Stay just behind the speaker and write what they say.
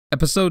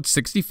Episode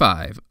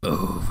 65,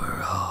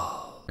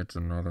 Overhaul. It's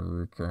another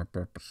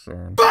recap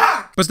episode.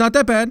 But it's not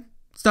that bad.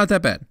 It's not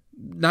that bad.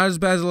 Not as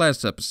bad as the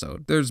last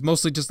episode. There's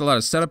mostly just a lot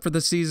of setup for the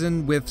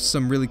season with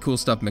some really cool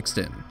stuff mixed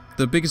in.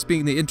 The biggest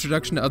being the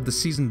introduction of the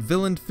season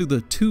villain through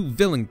the two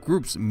villain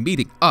groups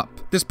meeting up.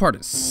 This part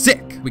is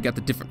sick. We got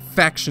the different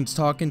factions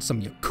talking,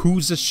 some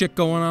Yakuza shit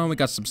going on, we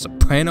got some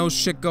Sopranos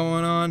shit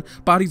going on.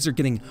 Bodies are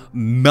getting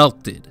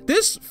melted.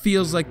 This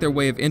feels like their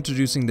way of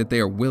introducing that they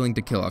are willing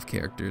to kill off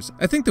characters.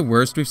 I think the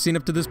worst we've seen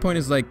up to this point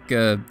is like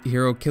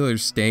hero killer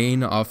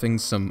Stain offing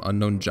some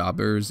unknown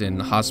jobbers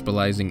and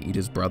hospitalizing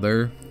Ida's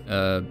brother.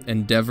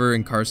 Endeavor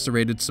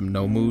incarcerated some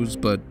Nomus,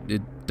 but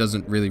it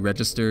doesn't really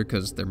register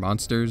because they're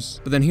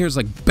monsters. But then here's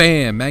like,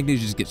 bam, Magni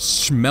just gets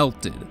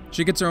smelted.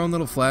 She gets her own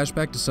little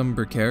flashback to some of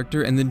her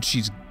character, and then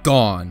she's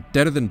gone.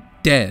 Deader than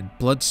dead.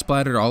 Blood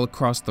splattered all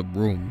across the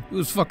room. It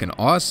was fucking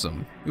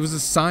awesome. It was a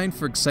sign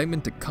for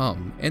excitement to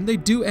come, and they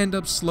do end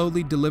up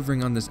slowly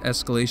delivering on this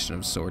escalation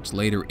of sorts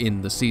later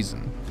in the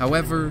season.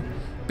 However,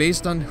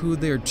 based on who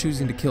they are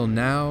choosing to kill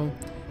now,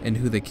 and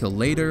who they kill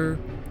later,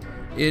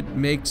 it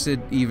makes it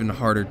even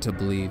harder to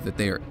believe that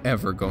they are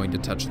ever going to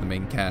touch the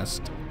main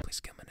cast. Please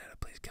kill Mineta,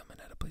 please kill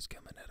Mineta, please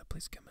kill Mineta,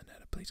 please kill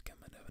Mineta, please kill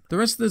Mineta. The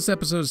rest of this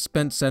episode is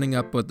spent setting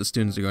up what the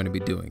students are going to be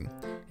doing,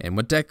 and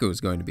what Deku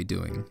is going to be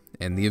doing,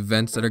 and the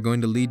events that are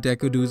going to lead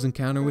Deku to his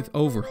encounter with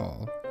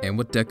Overhaul, and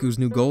what Deku's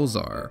new goals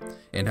are,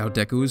 and how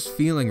Deku is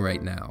feeling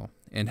right now,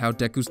 and how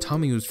Deku's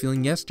tummy was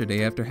feeling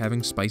yesterday after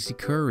having spicy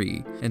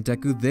curry, and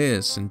Deku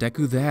this, and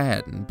Deku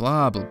that, and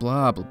blah blah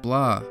blah blah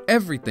blah.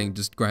 Everything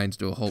just grinds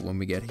to a halt when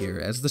we get here,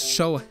 as the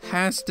show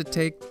has to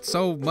take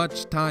so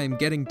much time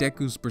getting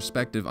Deku's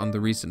perspective on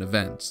the recent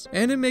events.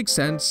 And it makes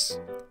sense.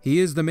 He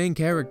is the main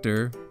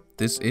character.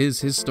 This is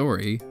his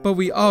story, but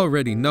we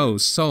already know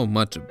so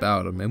much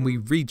about him, and we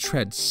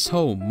retread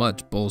so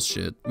much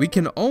bullshit. We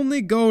can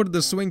only go to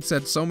the swing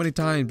set so many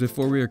times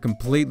before we are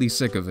completely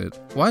sick of it.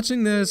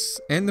 Watching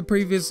this and the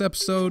previous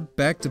episode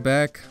back to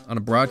back on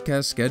a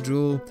broadcast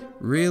schedule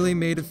really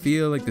made it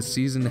feel like the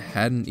season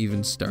hadn't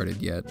even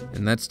started yet,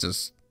 and that's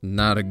just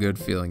not a good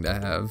feeling to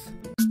have.